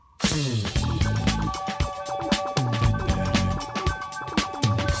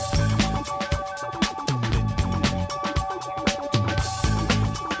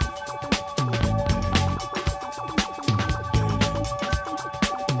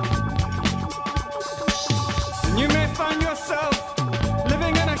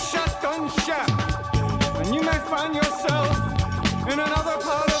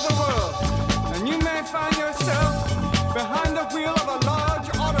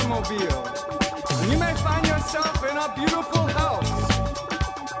And you may find yourself in a beautiful house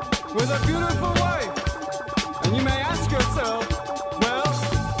with a beautiful wife. And you may ask yourself, well,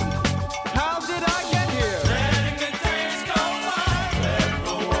 how did I get here? Letting the days go by, let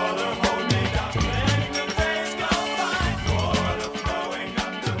the water hold me down. Letting the days go by, water flowing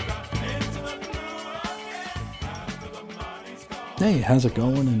underground into the blue again after the money's gone. Hey, how's it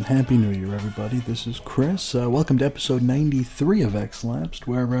going? And Happy New Year, everybody. This is Chris. Welcome to episode 93 of X-Lapsed,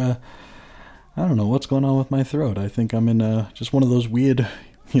 where, I don't know what's going on with my throat. I think I'm in just one of those weird,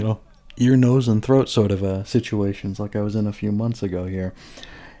 ear, nose, and throat sort of situations like I was in a few months ago here.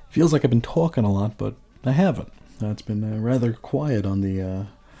 Feels like I've been talking a lot, but I haven't. It's been rather quiet on the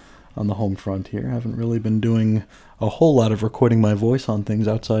home front here. I haven't really been doing a whole lot of recording my voice on things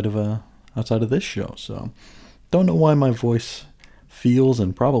outside of this show. So, don't know why my voice feels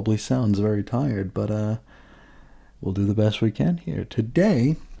and probably sounds very tired, but we'll do the best we can here.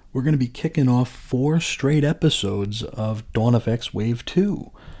 Today, we're going to be kicking off 4 straight episodes of Dawn of X Wave 2.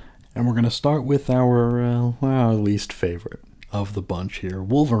 And we're going to start with our least favorite of the bunch here,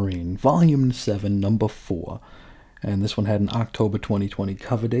 Wolverine, Volume 7, Number 4. And this one had an October 2020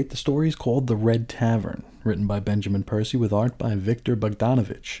 cover date. The story is called The Red Tavern, written by Benjamin Percy with art by Victor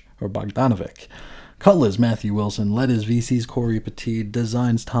Bogdanovich. Colors, Matthew Wilson. Letters, VC's Corey Petit.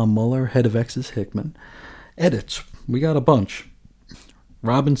 Designs, Tom Muller. Head of X's, Hickman. Edits, we got a bunch.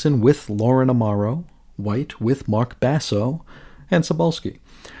 Robinson with Lauren Amaro, White with Mark Basso, and Sobolski.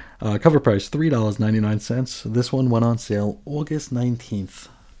 Cover price $3.99. This one went on sale August 19th,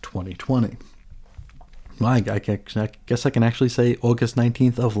 2020. Well, I guess I can actually say August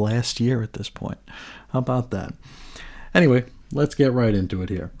 19th of last year at this point. How about that? Anyway, let's get right into it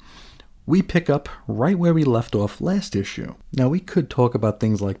here. We pick up right where we left off last issue. Now, we could talk about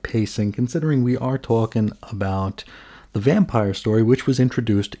things like pacing, considering we are talking about the vampire story, which was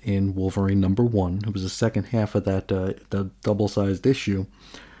introduced in Wolverine number 1. It was the second half of that the double-sized issue,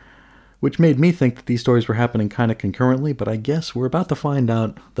 which made me think that these stories were happening kind of concurrently, but I guess we're about to find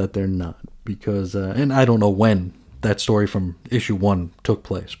out that they're not, because, and I don't know when that story from issue 1 took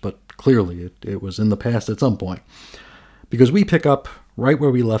place, but clearly it was in the past at some point, because we pick up right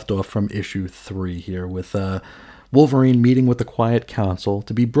where we left off from issue 3 here, with Wolverine meeting with the Quiet Council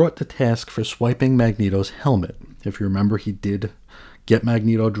to be brought to task for swiping Magneto's helmet. If you remember, he did get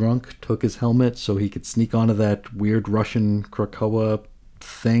Magneto drunk, took his helmet so he could sneak onto that weird Russian Krakoa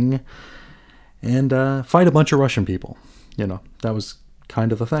thing and fight a bunch of Russian people. That was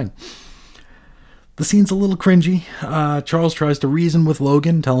kind of the thing. The scene's a little cringy. Charles tries to reason with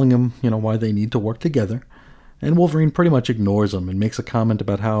Logan, telling him, why they need to work together. And Wolverine pretty much ignores him and makes a comment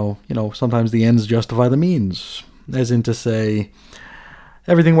about how, sometimes the ends justify the means. As in to say,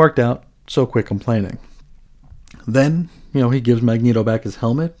 everything worked out, so quit complaining. Then, he gives Magneto back his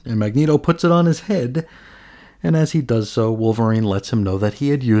helmet, and Magneto puts it on his head, and as he does so, Wolverine lets him know that he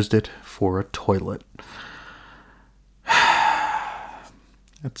had used it for a toilet.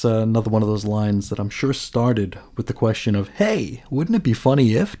 That's another one of those lines that I'm sure started with the question of, hey, wouldn't it be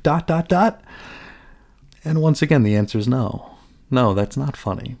funny if... ... And once again, the answer is no. No, that's not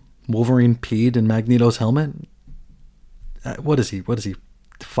funny. Wolverine peed in Magneto's helmet? What is he,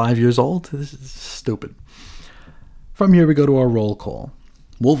 5 years old? This is stupid. From here we go to our roll call.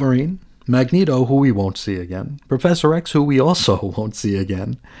 Wolverine, Magneto, who we won't see again, Professor X, who we also won't see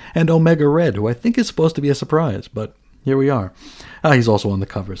again, and Omega Red, who I think is supposed to be a surprise, but here we are. He's also on the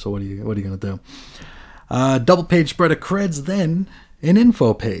cover, so what are you going to do? Double page spread of creds, then an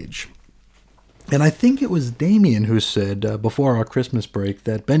info page. And I think it was Damien who said before our Christmas break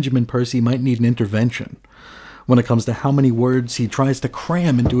that Benjamin Percy might need an intervention when it comes to how many words he tries to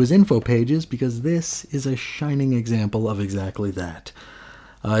cram into his info pages, because this is a shining example of exactly that.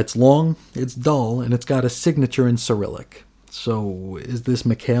 It's long, it's dull, and it's got a signature in Cyrillic. So is this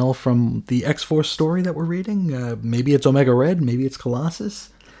Mikhail from the X-Force story that we're reading? Maybe it's Omega Red, maybe it's Colossus?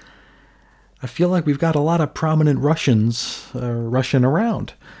 I feel like we've got a lot of prominent Russians rushing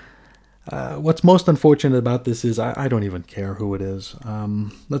around. What's most unfortunate about this is I don't even care who it is.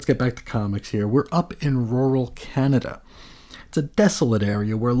 Let's get back to comics here. We're up in rural Canada. It's a desolate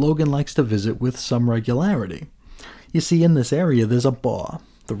area where Logan likes to visit with some regularity. You see, in this area, there's a bar.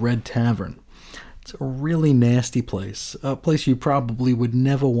 the Red Tavern. It's a really nasty place, a place you probably would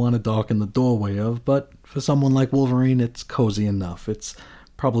never want to darken the doorway of, but for someone like Wolverine, it's cozy enough. It's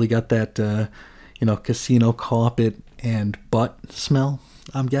probably got that, casino carpet and butt smell,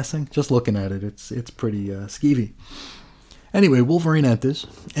 I'm guessing. Just looking at it, it's pretty skeevy. Anyway, Wolverine enters,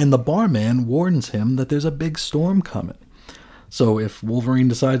 and the barman warns him that there's a big storm coming. So if Wolverine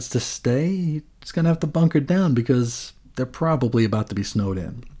decides to stay, he's going to have to bunker down because they're probably about to be snowed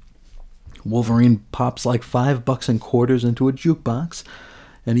in. Wolverine pops like $5 in quarters into a jukebox,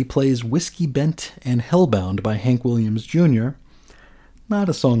 and he plays Whiskey Bent and Hellbound by Hank Williams Jr. Not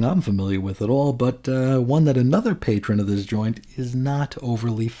a song I'm familiar with at all, but one that another patron of this joint is not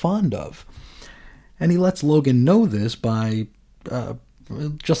overly fond of. And he lets Logan know this by,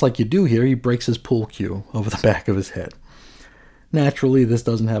 just like you do here, he breaks his pool cue over the back of his head. Naturally, this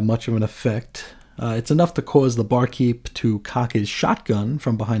doesn't have much of an effect. It's enough to cause the barkeep to cock his shotgun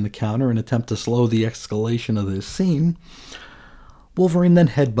from behind the counter and attempt to slow the escalation of this scene. Wolverine then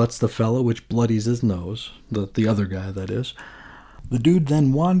headbutts the fellow, which bloodies his nose. The other guy, that is. The dude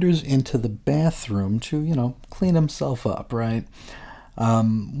then wanders into the bathroom to, clean himself up, right?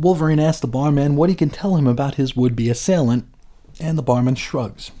 Wolverine asks the barman what he can tell him about his would-be assailant, and the barman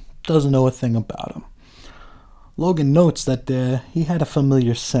shrugs. Doesn't know a thing about him. Logan notes that he had a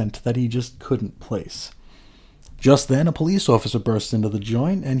familiar scent that he just couldn't place. Just then, a police officer bursts into the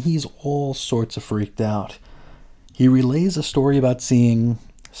joint, and he's all sorts of freaked out. He relays a story about seeing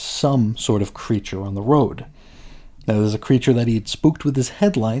some sort of creature on the road. Now, there's a creature that he'd spooked with his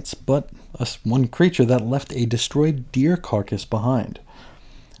headlights, but one creature that left a destroyed deer carcass behind.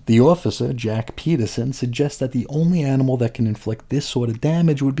 The officer, Jack Peterson, suggests that the only animal that can inflict this sort of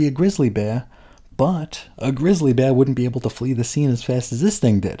damage would be a grizzly bear, but a grizzly bear wouldn't be able to flee the scene as fast as this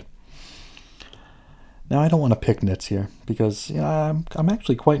thing did. Now, I don't want to pick nits here, because I'm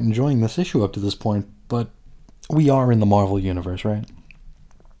actually quite enjoying this issue up to this point, but we are in the Marvel Universe, right?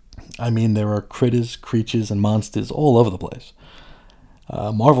 I mean, there are critters, creatures, and monsters all over the place.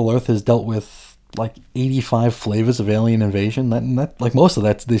 Marvel Earth has dealt with, 85 flavors of alien invasion, that most of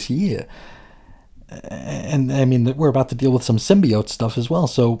that's this year. And, I mean, we're about to deal with some symbiote stuff as well,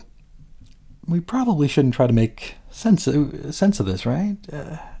 so we probably shouldn't try to make sense of this, right?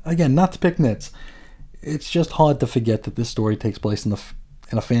 Again, not to pick nits. It's just hard to forget that this story takes place in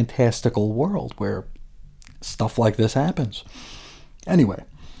a fantastical world where stuff like this happens. Anyway,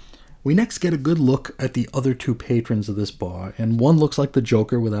 we next get a good look at the other two patrons of this bar, and one looks like the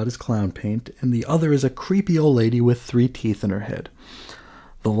Joker without his clown paint, and the other is a creepy old lady with 3 teeth in her head.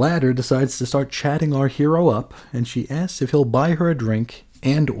 The latter decides to start chatting our hero up, and she asks if he'll buy her a drink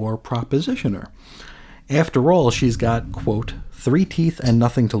and or proposition her. After all, she's got, quote, 3 teeth and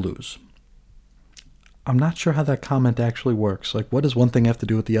nothing to lose. I'm not sure how that comment actually works. What does one thing have to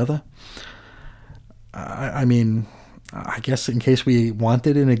do with the other? I mean, I guess in case we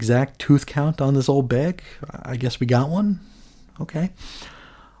wanted an exact tooth count on this old bag, I guess we got one? Okay.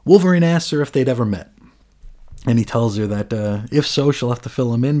 Wolverine asks her if they'd ever met. And he tells her that if so, she'll have to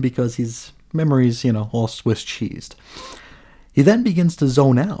fill him in because his memory's, all Swiss cheesed. He then begins to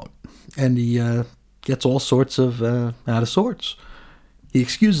zone out, and he gets all sorts of out of sorts. He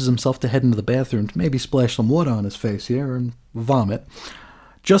excuses himself to head into the bathroom to maybe splash some water on his face here and vomit.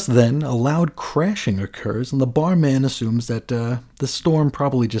 Just then, a loud crashing occurs, and the barman assumes that the storm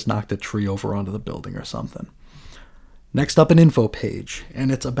probably just knocked a tree over onto the building or something. Next up, an info page,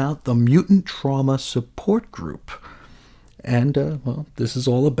 and it's about the Mutant Trauma Support Group. And, this is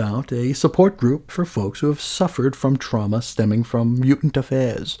all about a support group for folks who have suffered from trauma stemming from mutant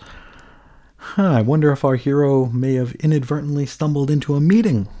affairs. I wonder if our hero may have inadvertently stumbled into a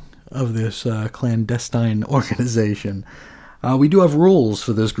meeting of this clandestine organization. We do have rules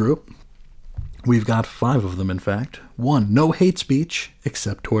for this group. We've got 5 of them, in fact. 1, no hate speech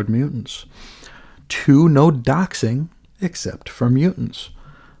except toward mutants. 2, no doxing except for mutants.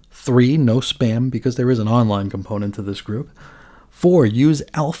 3, no spam, because there is an online component to this group. 4, use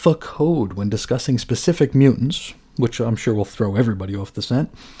alpha code when discussing specific mutants, which I'm sure will throw everybody off the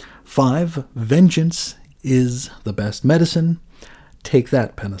scent. 5, vengeance is the best medicine. Take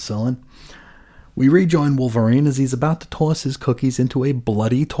that, penicillin. We rejoin Wolverine as he's about to toss his cookies into a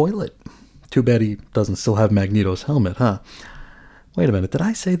bloody toilet. Too bad he doesn't still have Magneto's helmet, huh? Wait a minute, did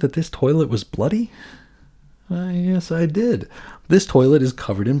I say that this toilet was bloody? Yes, I did. This toilet is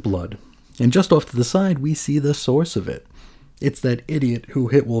covered in blood, and just off to the side we see the source of it. It's that idiot who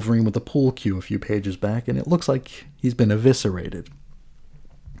hit Wolverine with a pool cue a few pages back, and it looks like he's been eviscerated.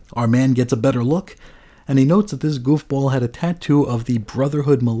 Our man gets a better look, and he notes that this goofball had a tattoo of the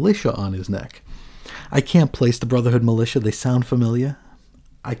Brotherhood Militia on his neck. I can't place the Brotherhood Militia, they sound familiar.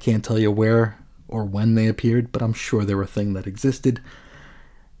 I can't tell you where or when they appeared, but I'm sure they're a thing that existed.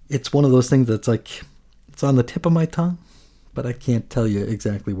 It's one of those things that's like, it's on the tip of my tongue, but I can't tell you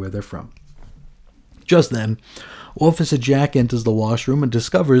exactly where they're from. Just then, Officer Jack enters the washroom and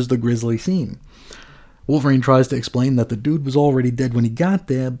discovers the grisly scene. Wolverine tries to explain that the dude was already dead when he got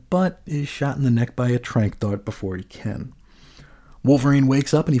there, but is shot in the neck by a tranq dart before he can. Wolverine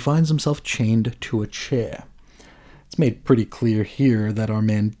wakes up and he finds himself chained to a chair. It's made pretty clear here that our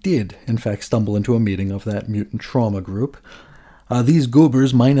man did, in fact, stumble into a meeting of that mutant trauma group. These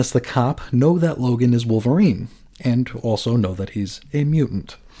goobers, minus the cop, know that Logan is Wolverine, and also know that he's a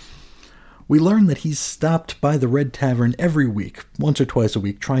mutant. We learn that he's stopped by the Red Tavern every week, once or twice a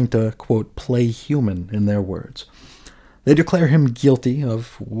week, trying to, quote, play human, in their words. They declare him guilty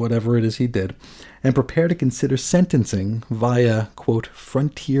of whatever it is he did, and prepare to consider sentencing via, quote,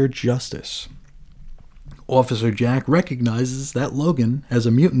 frontier justice. Officer Jack recognizes that Logan, as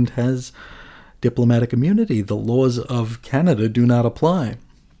a mutant, has diplomatic immunity. The laws of Canada do not apply.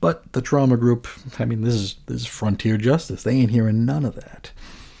 But the trauma group, this is frontier justice. They ain't hearing none of that.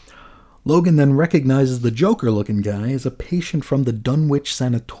 Logan then recognizes the Joker-looking guy as a patient from the Dunwich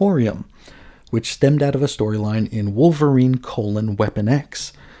Sanatorium, which stemmed out of a storyline in Wolverine: Weapon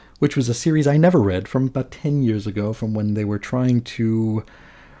X, which was a series I never read from about 10 years ago, from when they were trying to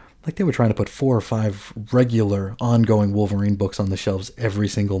put 4 or 5 regular ongoing Wolverine books on the shelves every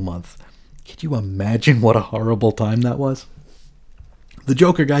single month. Could you imagine what a horrible time that was? The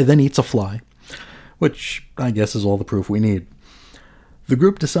Joker guy then eats a fly, which I guess is all the proof we need. The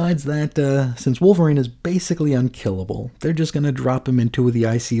group decides that since Wolverine is basically unkillable, they're just going to drop him into the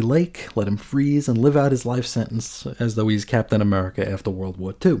icy lake, let him freeze, and live out his life sentence as though he's Captain America after World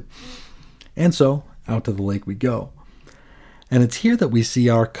War II. And so, out to the lake we go. And it's here that we see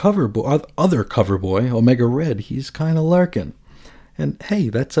our other cover boy, Omega Red. He's kind of lurking. And hey,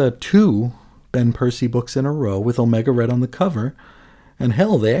 that's 2 Ben Percy books in a row with Omega Red on the cover. And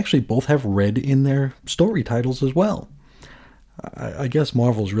hell, they actually both have Red in their story titles as well. I guess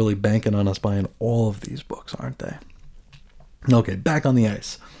Marvel's really banking on us buying all of these books, aren't they? Okay, back on the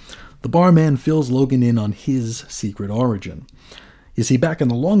ice. The barman fills Logan in on his secret origin. You see, back in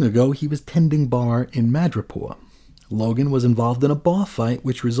the long ago, he was tending bar in Madripoor. Logan was involved in a bar fight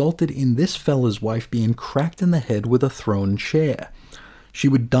which resulted in this fella's wife being cracked in the head with a thrown chair. She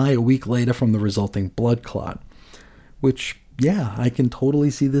would die a week later from the resulting blood clot. Which, yeah, I can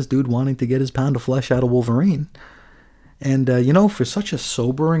totally see this dude wanting to get his pound of flesh out of Wolverine. And, for such a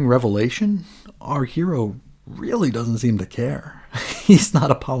sobering revelation, our hero really doesn't seem to care. He's not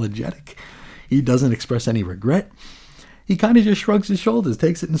apologetic. He doesn't express any regret. He kind of just shrugs his shoulders,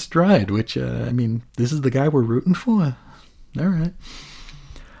 takes it in stride, which, this is the guy we're rooting for. All right.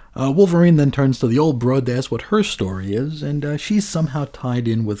 Wolverine then turns to the old broad to ask what her story is, and she's somehow tied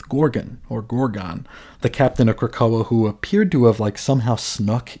in with Gorgon, the captain of Krakoa who appeared to have, somehow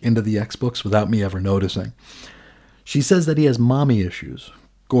snuck into the X-books without me ever noticing. She says that he has mommy issues.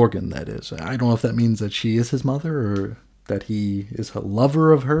 Gorgon, that is. I don't know if that means that she is his mother or that he is a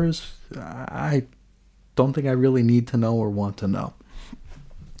lover of hers. I don't think I really need to know or want to know.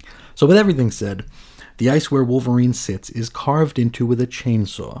 So with everything said, the ice where Wolverine sits is carved into with a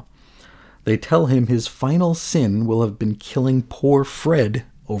chainsaw. They tell him his final sin will have been killing poor Fred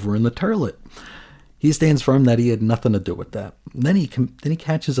over in the Turlet. He stands firm that he had nothing to do with that. Then he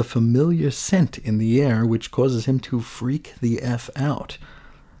catches a familiar scent in the air, which causes him to freak the F out.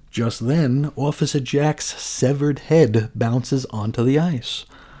 Just then, Officer Jack's severed head bounces onto the ice.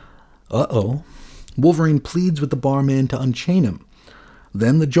 Uh-oh. Wolverine pleads with the barman to unchain him.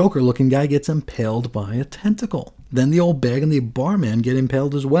 Then the Joker-looking guy gets impaled by a tentacle. Then the old bag and the barman get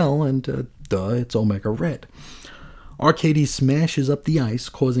impaled as well, and it's Omega Red. Arcady smashes up the ice,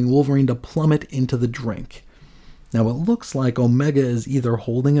 causing Wolverine to plummet into the drink. Now it looks like Omega is either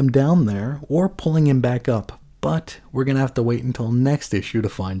holding him down there or pulling him back up, but we're going to have to wait until next issue to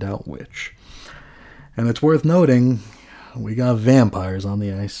find out which. And it's worth noting, we got vampires on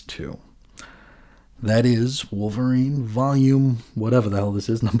the ice too. That is Wolverine volume, whatever the hell this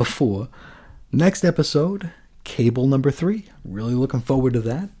is, number 4. Next episode, Cable number 3. Really looking forward to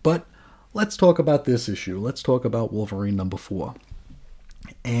that, but let's talk about this issue. Let's talk about Wolverine number 4.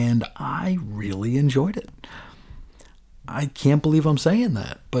 And I really enjoyed it. I can't believe I'm saying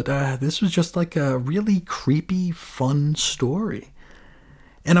that, but this was just like a really creepy, fun story.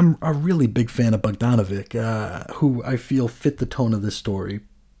 And I'm a really big fan of Bogdanovic, who I feel fit the tone of this story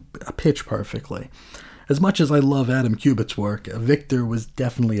pitch perfectly. As much as I love Adam Kubitz's work, Victor was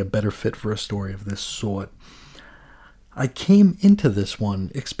definitely a better fit for a story of this sort. I came into this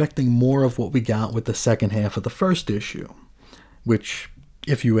one expecting more of what we got with the second half of the first issue, which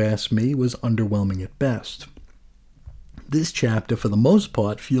if you ask me, was underwhelming at best. This chapter, for the most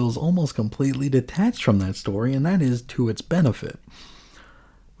part, feels almost completely detached from that story, and that is to its benefit.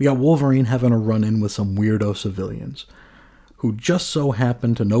 We got Wolverine having a run-in with some weirdo civilians who just so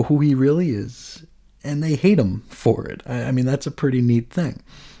happen to know who he really is, and they hate him for it. I mean, that's a pretty neat thing,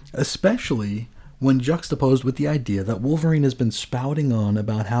 especially when juxtaposed with the idea that Wolverine has been spouting on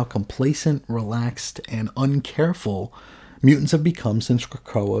about how complacent, relaxed, and uncareful mutants have become since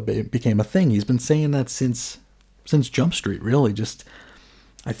Krakoa became a thing. He's been saying that since Jump Street, really. Just,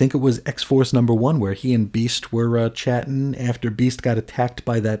 I think it was X-Force #1 where he and Beast were chatting after Beast got attacked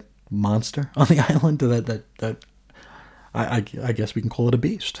by that monster on the island. I guess we can call it a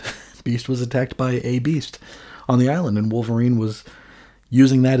beast. Beast was attacked by a beast on the island, and Wolverine was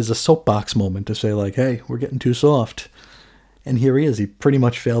using that as a soapbox moment to say, like, hey, we're getting too soft. And here he is. He pretty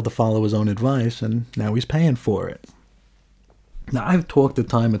much failed to follow his own advice, and now he's paying for it. Now, I've talked a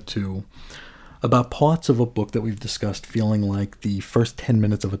time or two about parts of a book that we've discussed feeling like the first 10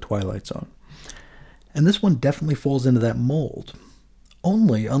 minutes of a Twilight Zone. And this one definitely falls into that mold.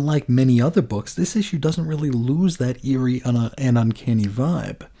 Only, unlike many other books, this issue doesn't really lose that eerie and uncanny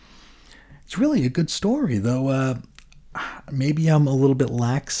vibe. It's really a good story, though maybe I'm a little bit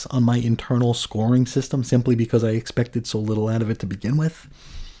lax on my internal scoring system simply because I expected so little out of it to begin with.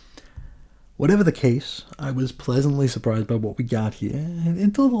 Whatever the case, I was pleasantly surprised by what we got here,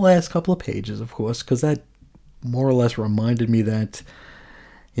 until the last couple of pages, of course, because that more or less reminded me that,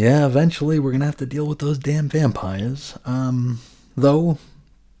 yeah, eventually we're going to have to deal with those damn vampires. Though,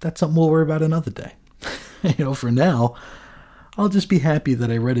 that's something we'll worry about another day. For now, I'll just be happy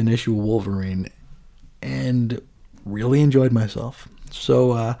that I read an issue of Wolverine and really enjoyed myself.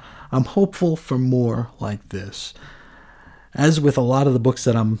 So, I'm hopeful for more like this. As with a lot of the books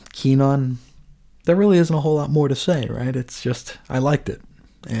that I'm keen on, there really isn't a whole lot more to say, right? It's just, I liked it.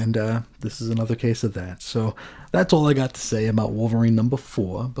 And this is another case of that. So that's all I got to say about Wolverine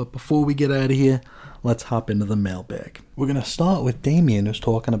 #4. But before we get out of here, let's hop into the mailbag. We're going to start with Damien, who's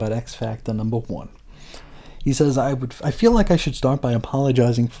talking about X Factor #1. He says, I feel like I should start by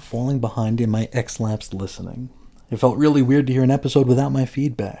apologizing for falling behind in my X-Lapsed listening. It felt really weird to hear an episode without my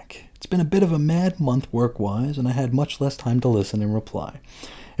feedback. It's been a bit of a mad month work-wise, and I had much less time to listen and reply.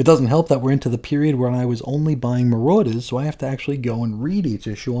 It doesn't help that we're into the period where I was only buying Marauders, so I have to actually go and read each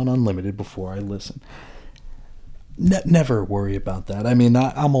issue on Unlimited before I listen. Never worry about that. I mean,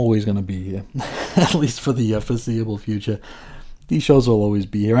 I'm always going to be here, at least for the foreseeable future. These shows will always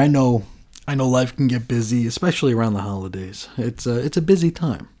be here. I know life can get busy, especially around the holidays. It's a busy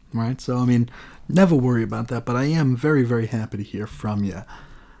time, right? So, I mean, never worry about that, but I am very, very happy to hear from you.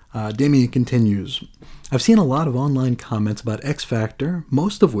 Damien continues, I've seen a lot of online comments about X Factor,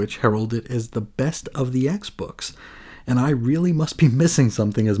 most of which herald it as the best of the X books, and I really must be missing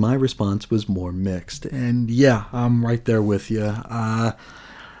something as my response was more mixed. And yeah, I'm right there with you.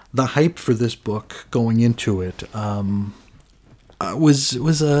 The hype for this book going into it was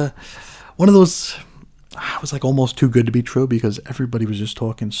one of those, it was like almost too good to be true because everybody was just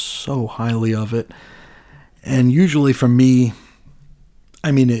talking so highly of it. And usually for me,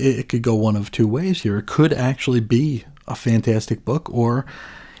 I mean, it could go one of two ways here. It could actually be a fantastic book, or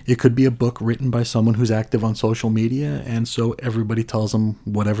it could be a book written by someone who's active on social media, and so everybody tells them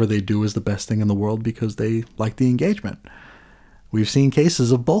whatever they do is the best thing in the world because they like the engagement. We've seen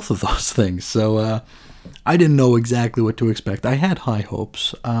cases of both of those things, so I didn't know exactly what to expect. I had high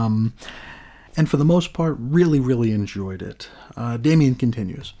hopes, and for the most part, really, really enjoyed it. Damien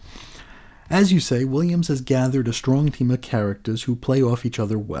continues. As you say, Williams has gathered a strong team of characters who play off each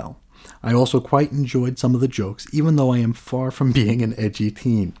other well. I also quite enjoyed some of the jokes, even though I am far from being an edgy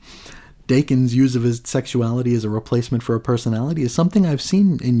teen. Dakin's use of his sexuality as a replacement for a personality is something I've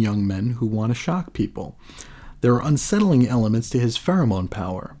seen in young men who want to shock people. There are unsettling elements to his pheromone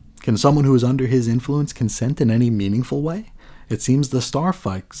power. Can someone who is under his influence consent in any meaningful way? It seems the Star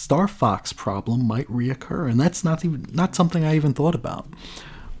Fox problem might reoccur, and that's not something I even thought about.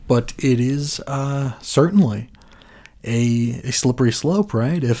 But it is certainly a slippery slope,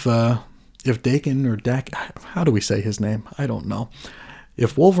 right? If Dakin or Dak, how do we say his name? I don't know.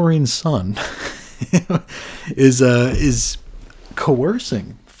 If Wolverine's son is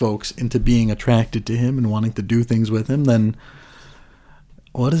coercing folks into being attracted to him and wanting to do things with him, then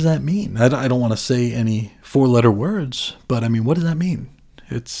what does that mean? I don't want to say any four-letter words, but I mean, what does that mean?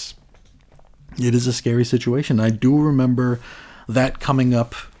 It is a scary situation. I do remember that coming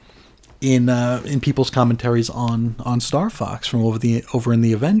up in people's commentaries on Star Fox from over in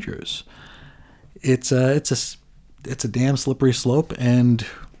the Avengers. It's a damn slippery slope, and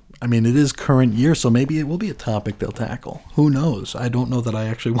I mean, it is current year, so maybe it will be a topic they'll tackle. Who knows? I don't know that I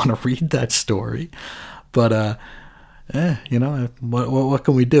actually want to read that story. But, what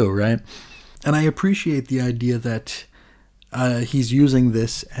can we do, right? And I appreciate the idea that he's using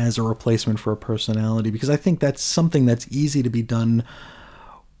this as a replacement for a personality, because I think that's something that's easy to be done.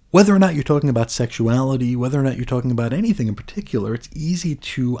 Whether or not you're talking about sexuality, whether or not you're talking about anything in particular, it's easy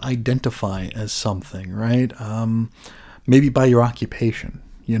to identify as something, right? Maybe by your occupation,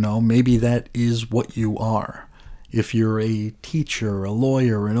 maybe that is what you are. If you're a teacher, a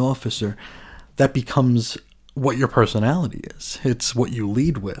lawyer, an officer, that becomes what your personality is. It's what you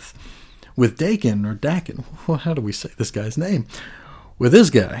lead with. With Dakin, how do we say this guy's name? With this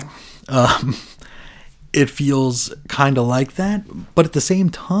guy, it feels kind of like that, but at the same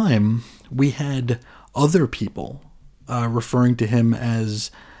time, we had other people referring to him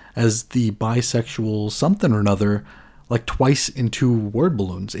as the bisexual something or another, like twice in 2 word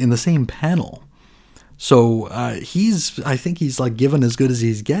balloons in the same panel. So I think he's like given as good as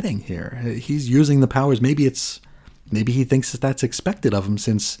he's getting here. He's using the powers. Maybe he thinks that's expected of him,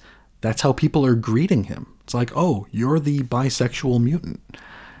 since that's how people are greeting him. It's like, oh, you're the bisexual mutant.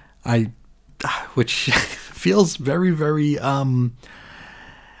 Which feels very, very, awkward.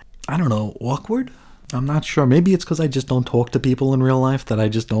 I'm not sure. Maybe it's because I just don't talk to people in real life that I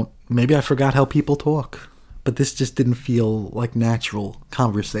just don't. Maybe I forgot how people talk. But this just didn't feel like natural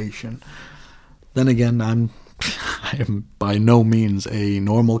conversation. Then again, I am by no means a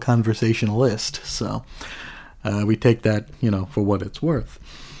normal conversationalist, so we take that, for what it's worth.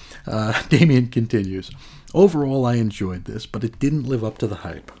 Damien continues. Overall, I enjoyed this, but it didn't live up to the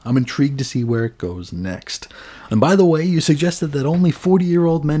hype. I'm intrigued to see where it goes next. And by the way, you suggested that only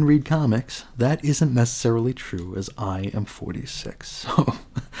 40-year-old men read comics. That isn't necessarily true, as I am 46. So,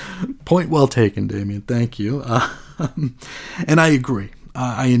 point well taken, Damien. Thank you. And I agree.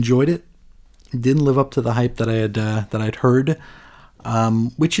 I enjoyed it. It didn't live up to the hype that I'd heard,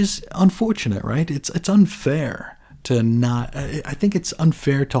 which is unfortunate, right? It's unfair to not. I think it's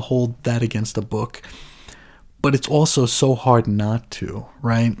unfair to hold that against a book. But it's also so hard not to,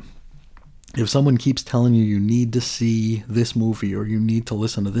 right? If someone keeps telling you need to see this movie, or you need to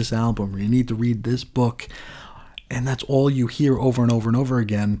listen to this album, or you need to read this book, and that's all you hear over and over and over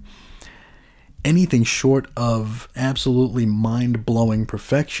again, anything short of absolutely mind-blowing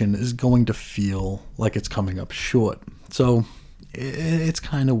perfection is going to feel like it's coming up short. So it's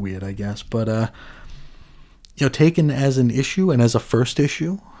kind of weird, I guess. But, taken as an issue and as a first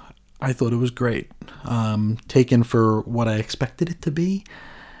issue, I thought it was great. Taken for what I expected it to be,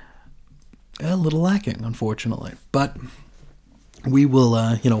 a little lacking, unfortunately. But we will,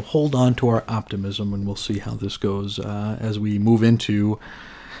 hold on to our optimism, and we'll see how this goes as we move into,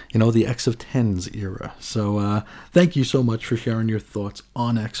 the X of Tens era. So thank you so much for sharing your thoughts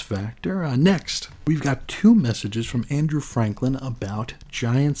on X Factor. Next, we've got 2 messages from Andrew Franklin about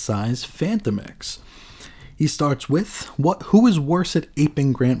giant-size Phantom X. He starts with, who is worse at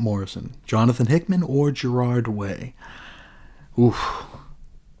aping Grant Morrison, Jonathan Hickman or Gerard Way? Oof,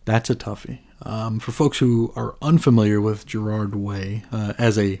 that's a toughie. For folks who are unfamiliar with Gerard Way,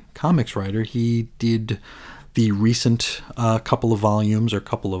 as a comics writer, he did the recent couple of volumes, or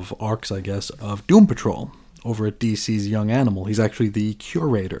couple of arcs, I guess, of Doom Patrol over at DC's Young Animal. He's actually the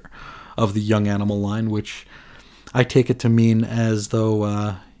curator of the Young Animal line, which I take it to mean as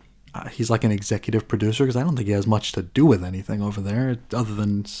though he's like an executive producer, because I don't think he has much to do with anything over there, other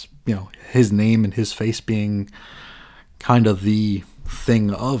than, his name and his face being kind of the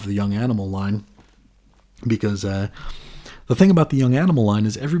thing of the Young Animal line. Because the thing about the Young Animal line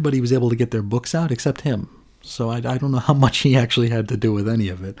is everybody was able to get their books out except him. So I don't know how much he actually had to do with any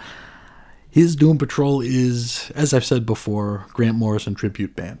of it. His Doom Patrol is, as I've said before, Grant Morrison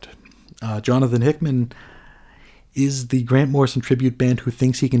tribute band. Jonathan Hickman is the Grant Morrison tribute band who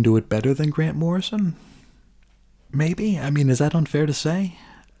thinks he can do it better than Grant Morrison? Maybe. I mean, is that unfair to say?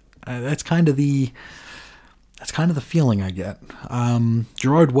 That's kind of the feeling I get.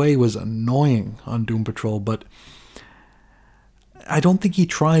 Gerard Way was annoying on Doom Patrol, but I don't think he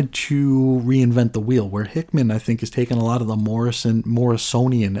tried to reinvent the wheel, where Hickman, I think, has taken a lot of the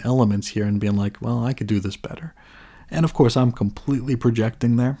Morrisonian elements here and being like, well, I could do this better. And of course, I'm completely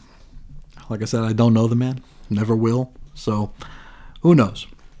projecting there. Like I said, I don't know the man. Never will. So, who knows?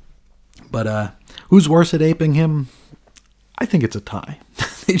 But who's worse at aping him? I think it's a tie.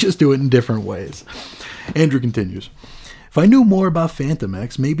 They just do it in different ways. Andrew continues. If I knew more about Phantom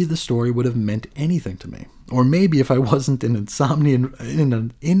X, maybe the story would have meant anything to me. Or maybe if I wasn't in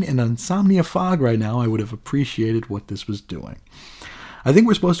an insomnia fog right now, I would have appreciated what this was doing. I think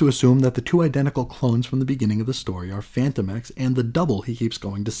we're supposed to assume that the two identical clones from the beginning of the story are Fantomex and the double he keeps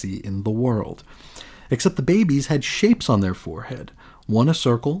going to see in the world. Except the babies had shapes on their forehead, one a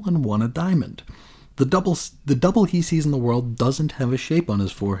circle and one a diamond. The double he sees in the world doesn't have a shape on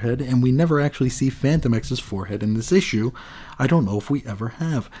his forehead, and we never actually see Fantomex's forehead in this issue. I don't know if we ever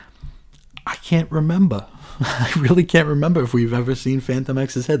have. I can't remember. I really can't remember if we've ever seen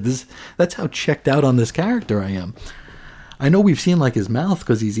Fantomex's head. That's how checked out on this character I am. I know we've seen like his mouth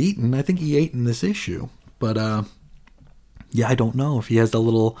because he's eaten. I think he ate in this issue. But yeah, I don't know if he has the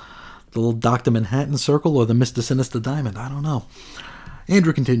little Dr. Manhattan circle or the Mr. Sinister diamond. I don't know.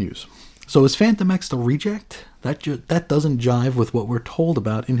 Andrew continues. So is Fantomex the reject? That doesn't jive with what we're told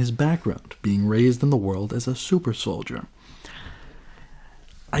about in his background, being raised in the world as a super soldier.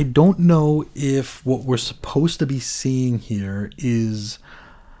 I don't know if what we're supposed to be seeing here is...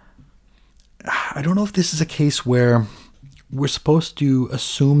 I don't know if this is a case where we're supposed to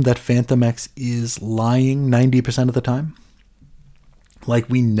assume that Fantomex is lying 90% of the time. Like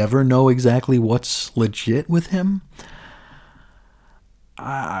we never know exactly what's legit with him.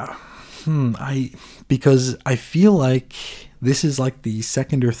 Because I feel like this is like the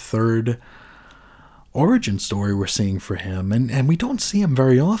second or third origin story we're seeing for him, and we don't see him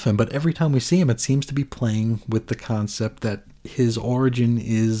very often, but every time we see him, it seems to be playing with the concept that his origin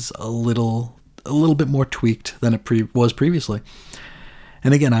is a little bit more tweaked than it was previously.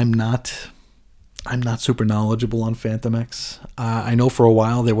 And again, I'm not super knowledgeable on Fantomex. I know for a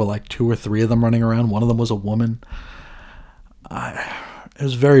while there were like 2 or 3 of them running around. One of them was a woman. It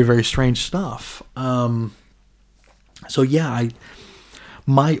was very, very strange stuff. So yeah,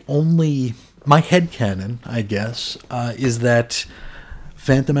 my headcanon, I guess, is that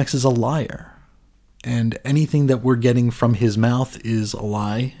Fantomex is a liar. And anything that we're getting from his mouth is a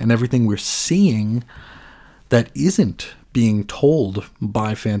lie. And everything we're seeing that isn't being told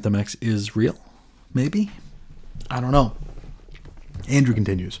by Fantomex is real. Maybe? I don't know. Andrew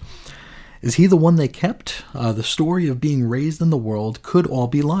continues. Is he the one they kept? The story of being raised in the world could all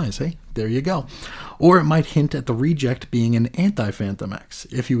be lies. Hey, there you go. Or it might hint at the reject being an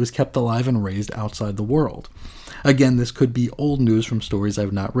anti-Fantomex if he was kept alive and raised outside the world. Again, this could be old news from stories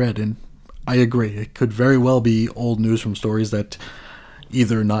I've not read, and I agree. It could very well be old news from stories that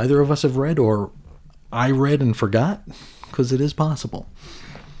either neither of us have read or I read and forgot, because it is possible.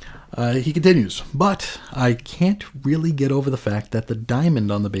 He continues, but I can't really get over the fact that the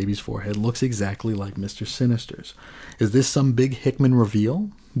diamond on the baby's forehead looks exactly like Mr. Sinister's. Is this some big Hickman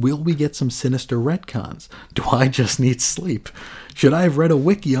reveal? Will we get some Sinister retcons? Do I just need sleep? Should I have read a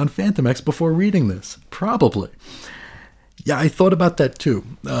wiki on Fantomex before reading this? Probably. Yeah, I thought about that too.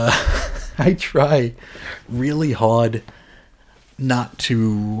 I try really hard not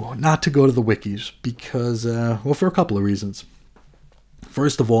to go to the wikis because, well, for a couple of reasons.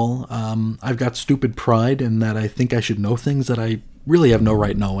 First of all, I've got stupid pride in that I think I should know things that I really have no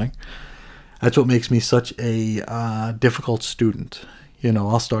right knowing. That's what makes me such a difficult student. You know,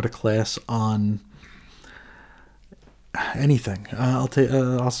 I'll start a class on anything.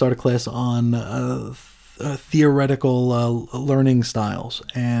 I'll start a class on theoretical learning styles,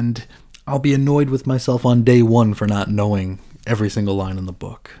 and I'll be annoyed with myself on day 1 for not knowing every single line in the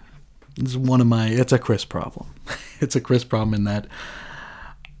book. It's a Chris problem. It's a Chris problem in that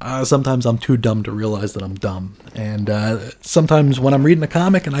sometimes I'm too dumb to realize that I'm dumb. And sometimes when I'm reading a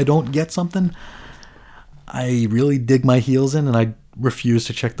comic and I don't get something, I really dig my heels in and I refuse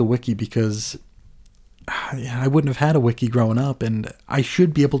to check the wiki because I wouldn't have had a wiki growing up, and I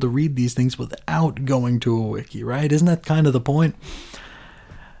should be able to read these things without going to a wiki, right? Isn't that kind of the point?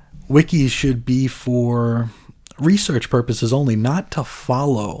 Wikis should be for research purposes only, not to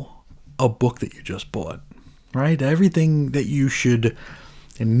follow a book that you just bought, right? Everything that you should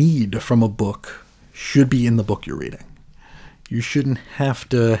need from a book should be in the book you're reading. You shouldn't have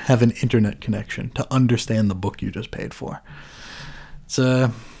to have an internet connection to understand the book you just paid for. It's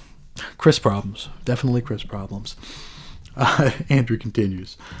Chris problems. Definitely Chris problems. Andrew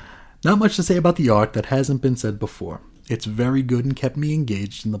continues. Not much to say about the art that hasn't been said before. It's very good and kept me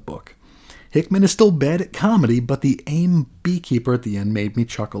engaged in the book. Hickman is still bad at comedy, but the AIM beekeeper at the end made me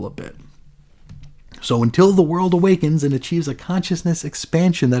chuckle a bit. So until the world awakens and achieves a consciousness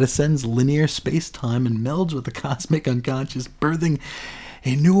expansion that ascends linear space-time and melds with the cosmic unconscious, birthing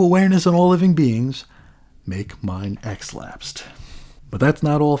a new awareness in all living beings, make mine X-lapsed. But that's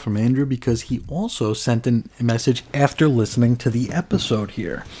not all from Andrew, because he also sent a message after listening to the episode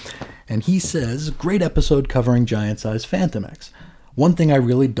here. And he says, great episode covering giant-sized Fantomex. One thing I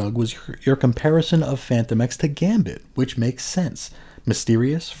really dug was your comparison of Fantomex to Gambit, which makes sense.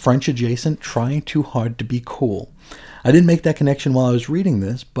 Mysterious, French adjacent, trying too hard to be cool. I didn't make that connection while I was reading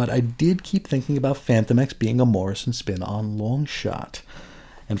this, but I did keep thinking about Fantomex being a Morrison spin on Longshot.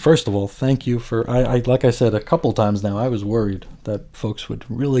 And first of all, thank you for, I like I said a couple times now, I was worried that folks would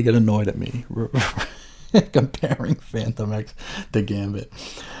really get annoyed at me comparing Fantomex to Gambit.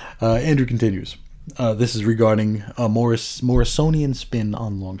 Andrew continues. This is regarding a Morrisonian spin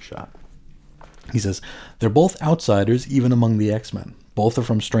on Longshot. He says, they're both outsiders even among the X-Men. Both are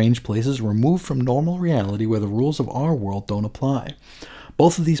from strange places removed from normal reality where the rules of our world don't apply.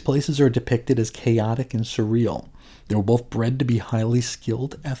 Both of these places are depicted as chaotic and surreal. They were both bred to be highly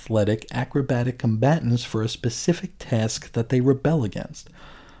skilled, athletic, acrobatic combatants for a specific task that they rebel against.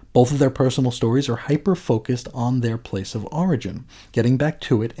 Both of their personal stories are hyper-focused on their place of origin, getting back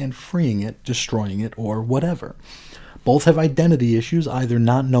to it and freeing it, destroying it, or whatever. Both have identity issues, either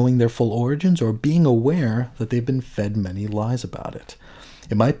not knowing their full origins or being aware that they've been fed many lies about it.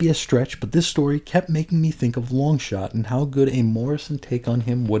 It might be a stretch, but this story kept making me think of Longshot and how good a Morrison take on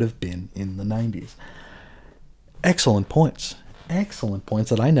him would have been in the 90s. Excellent points. Excellent points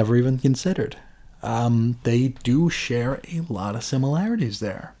that I never even considered. They do share a lot of similarities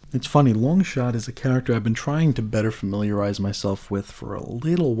there. It's funny, Longshot is a character I've been trying to better familiarize myself with for a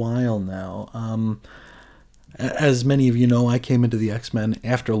little while now. As many of you know, I came into the X-Men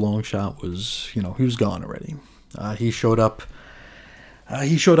after Longshot was, he was gone already. He showed up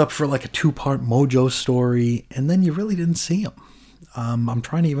for like a 2-part Mojo story, and then you really didn't see him. I'm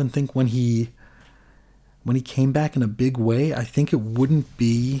trying to even think when he came back in a big way. I think it wouldn't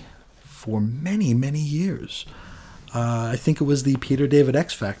be for many, many years. I think it was the Peter David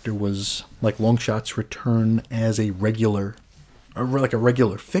X Factor was like Longshot's return as a regular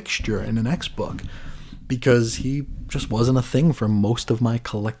fixture in an X book, because he just wasn't a thing for most of my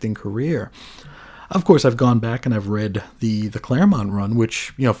collecting career. Of course, I've gone back and I've read the Claremont run, which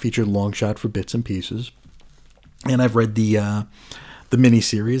featured Longshot for bits and pieces, and I've read the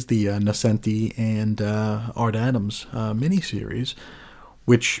miniseries, the Nocenti and Art Adams miniseries,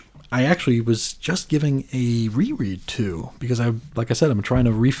 which I actually was just giving a reread to, because like I said, I'm trying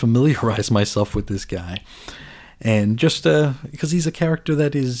to refamiliarize myself with this guy, and just because he's a character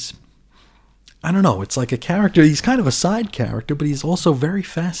that is, I don't know, it's like a character, he's kind of a side character, but he's also very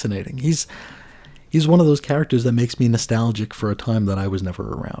fascinating. He's one of those characters that makes me nostalgic for a time that I was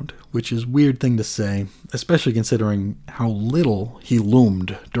never around, which is a weird thing to say, especially considering how little he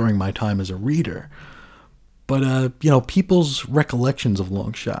loomed during my time as a reader. But, people's recollections of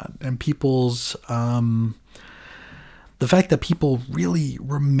Longshot and people's, the fact that people really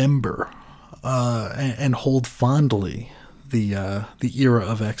remember and hold fondly the era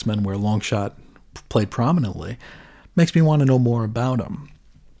of X-Men where Longshot played prominently makes me want to know more about him.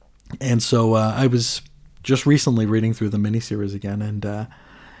 And so I was just recently reading through the miniseries again, and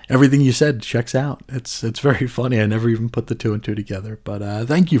everything you said checks out. It's very funny. I never even put the 2 and 2 together, but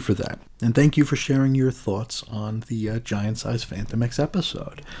thank you for that. And thank you for sharing your thoughts on the Giant Size Fantomex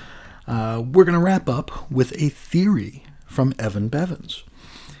episode. We're going to wrap up with a theory from Evan Bevins.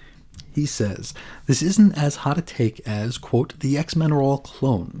 He says, this isn't as hot a take as, quote, the X-Men are all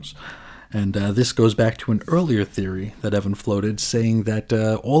clones. And this goes back to an earlier theory that Evan floated, saying that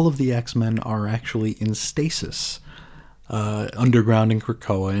all of the X-Men are actually in stasis underground in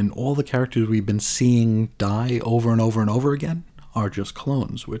Krakoa, and all the characters we've been seeing die over and over and over again are just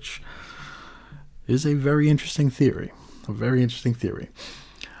clones, which is a very interesting theory. A very interesting theory.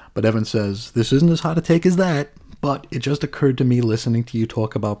 But Evan says, this isn't as hot a take as that, but it just occurred to me listening to you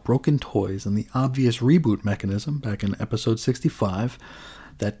talk about broken toys and the obvious reboot mechanism back in episode 65,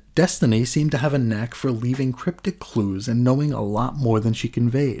 that Destiny seemed to have a knack for leaving cryptic clues and knowing a lot more than she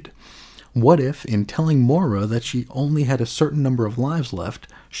conveyed. What if, in telling Moira that she only had a certain number of lives left,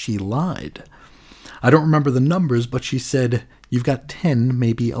 she lied? I don't remember the numbers, but she said, you've got 10,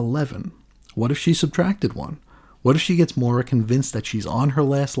 maybe 11. What if she subtracted 1? What if she gets Moira convinced that she's on her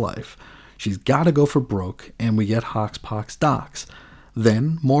last life? She's got to go for broke, and we get Hoxpox Docs.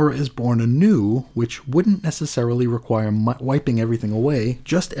 Then, Moira is born anew, which wouldn't necessarily require wiping everything away,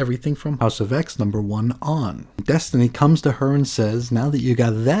 just everything from House of X #1 on. Destiny comes to her and says, now that you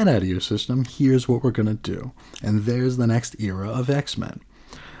got that out of your system, here's what we're going to do. And there's the next era of X-Men.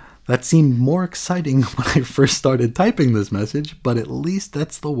 That seemed more exciting when I first started typing this message, but at least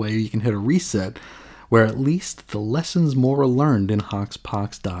that's the way you can hit a reset, where at least the lessons Moira learned in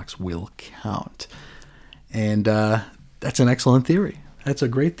Hoxpox Docs will count. And, that's an excellent theory. That's a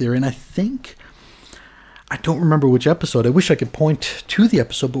great theory. And I don't remember which episode. I wish I could point to the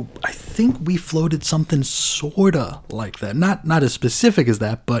episode, but I think we floated something sorta like that. Not as specific as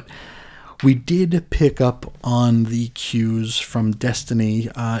that, but we did pick up on the cues from Destiny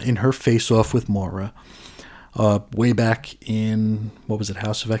in her face-off with Moira, way back in, what was it,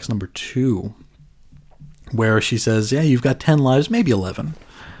 House of X number 2, where she says, yeah, you've got 10 lives, maybe 11.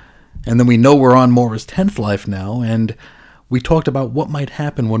 And then we know we're on Moira's 10th life now, and we talked about what might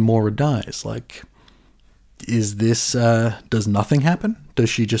happen when Moira dies. Like, is this, does nothing happen? Does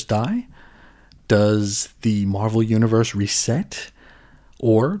she just die? Does the Marvel Universe reset?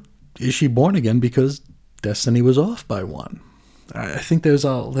 Or is she born again because destiny was off by one? I think there's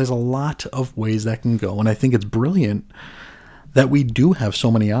a lot of ways that can go, and I think it's brilliant that we do have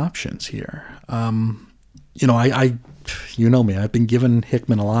so many options here. You know me, I've been giving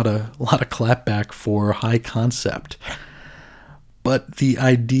Hickman a lot of clapback for high concept, but the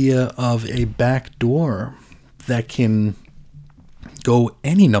idea of a back door that can go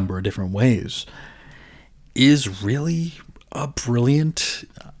any number of different ways is really a brilliant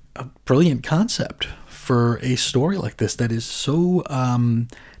concept for a story like this that is so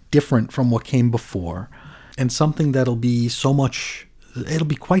different from what came before, and something that'll be it'll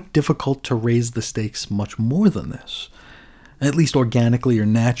be quite difficult to raise the stakes much more than this, at least organically or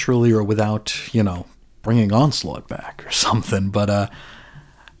naturally or without, bringing Onslaught back or something. But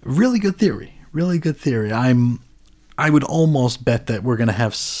really good theory. I would almost bet that we're going to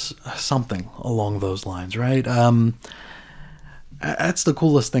have something along those lines, right? That's the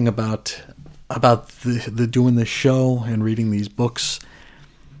coolest thing about the doing this show and reading these books,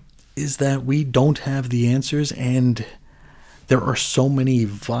 is that we don't have the answers, and there are so many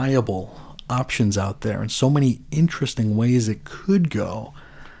viable options out there and so many interesting ways it could go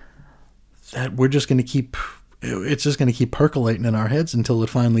that we're just going to keep percolating in our heads until it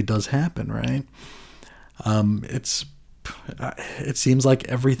finally does happen, right? It seems like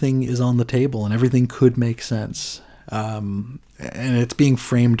everything is on the table and everything could make sense. And it's being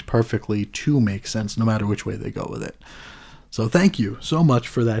framed perfectly to make sense no matter which way they go with it. So thank you so much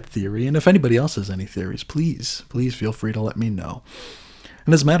for that theory. And if anybody else has any theories, please feel free to let me know.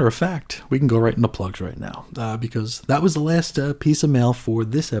 And as a matter of fact, we can go right into plugs right now, because that was the last piece of mail for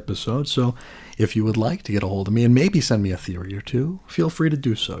this episode. So if you would like to get a hold of me and maybe send me a theory or two, feel free to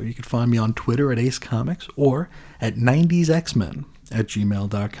do so. You can find me on Twitter at Ace Comics or at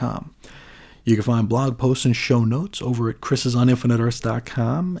 90sxmen@gmail.com. You can find blog posts and show notes over at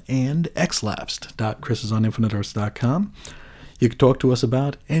chrisisoninfiniteearths.com and xlapsed.chrisisoninfiniteearths.com. You can talk to us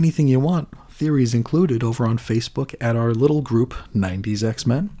about anything you want, theories included, over on Facebook at our little group, 90s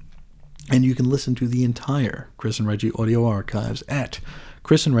X-Men. And you can listen to the entire Chris and Reggie audio archives at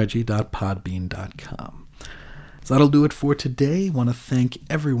chrisandreggie.podbean.com. So that'll do it for today. I want to thank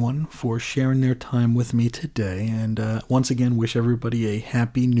everyone for sharing their time with me today, and once again wish everybody a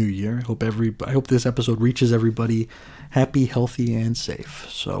happy new year. I hope this episode reaches everybody happy, healthy, and safe.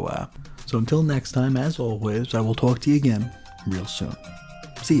 So until next time, as always, I will talk to you again real soon.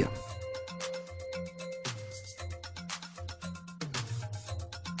 See ya.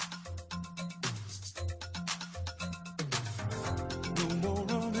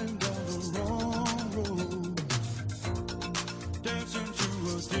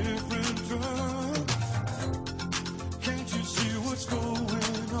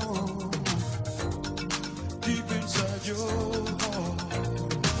 Deep inside your